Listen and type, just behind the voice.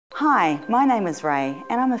Hi, my name is Ray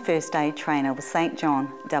and I'm a first aid trainer with St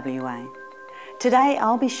John, WA. Today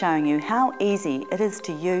I'll be showing you how easy it is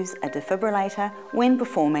to use a defibrillator when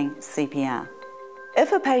performing CPR.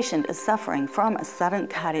 If a patient is suffering from a sudden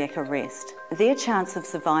cardiac arrest, their chance of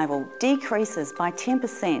survival decreases by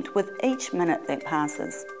 10% with each minute that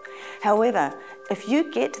passes. However, if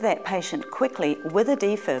you get to that patient quickly with a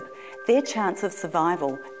defib, their chance of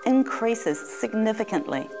survival increases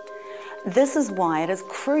significantly. This is why it is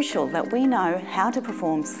crucial that we know how to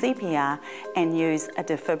perform CPR and use a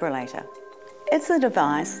defibrillator. It's a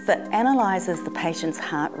device that analyses the patient's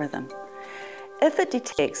heart rhythm. If it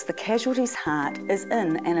detects the casualty's heart is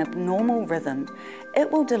in an abnormal rhythm, it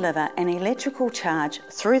will deliver an electrical charge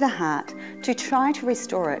through the heart to try to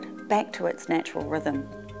restore it back to its natural rhythm.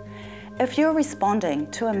 If you're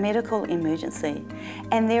responding to a medical emergency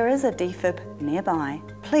and there is a defib nearby,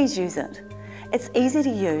 please use it. It's easy to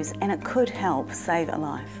use and it could help save a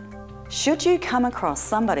life. Should you come across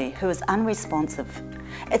somebody who is unresponsive,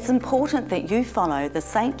 it's important that you follow the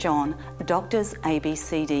St John Doctors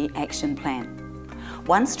ABCD action plan.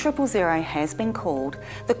 Once 000 has been called,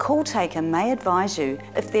 the call taker may advise you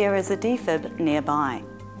if there is a defib nearby.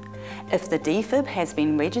 If the defib has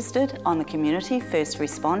been registered on the Community First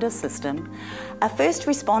Responder system, a first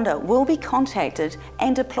responder will be contacted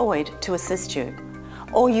and deployed to assist you.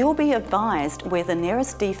 Or you'll be advised where the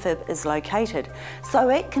nearest defib is located so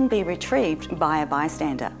it can be retrieved by a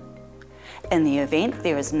bystander. In the event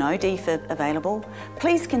there is no defib available,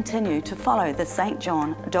 please continue to follow the St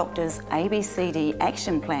John Doctors ABCD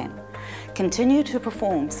action plan. Continue to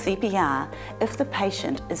perform CPR if the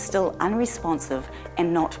patient is still unresponsive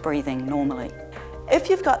and not breathing normally. If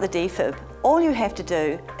you've got the defib, all you have to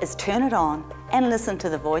do is turn it on and listen to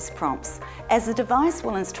the voice prompts, as the device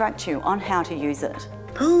will instruct you on how to use it.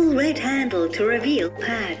 Pull red handle to reveal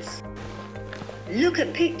pads. Look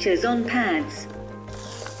at pictures on pads.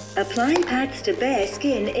 Apply pads to bare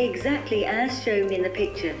skin exactly as shown in the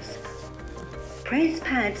pictures. Press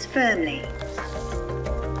pads firmly.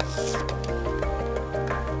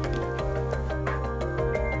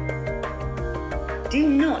 Do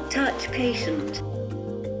not touch patient.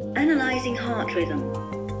 Analyzing heart rhythm.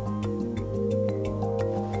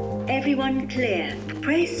 Everyone clear.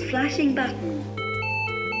 Press flashing button.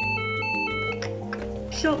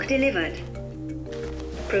 Shock delivered.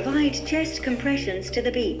 Provide chest compressions to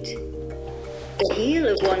the beat. The heel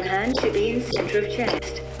of one hand should be in center of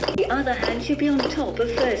chest. The other hand should be on top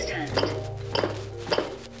of first hand.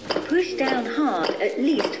 Push down hard at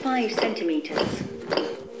least 5 centimeters.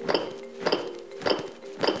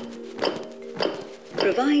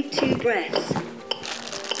 Provide 2 breaths.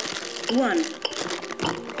 1,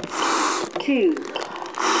 2.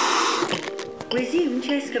 Resume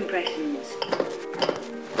chest compressions.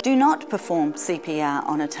 Do not perform CPR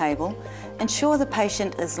on a table. Ensure the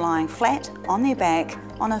patient is lying flat on their back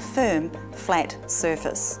on a firm, flat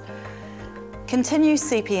surface. Continue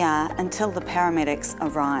CPR until the paramedics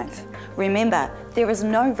arrive. Remember, there is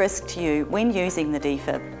no risk to you when using the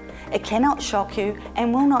defib. It cannot shock you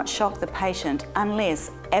and will not shock the patient unless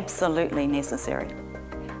absolutely necessary.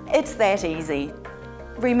 It's that easy.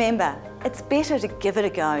 Remember, it's better to give it a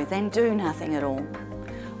go than do nothing at all.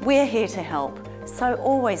 We're here to help. So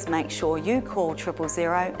always make sure you call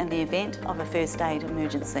 000 in the event of a first aid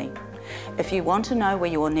emergency. If you want to know where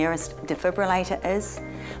your nearest defibrillator is,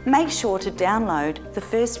 make sure to download the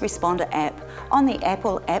First Responder app on the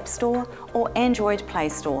Apple App Store or Android Play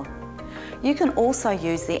Store. You can also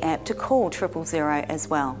use the app to call 000 as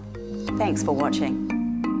well. Thanks for watching.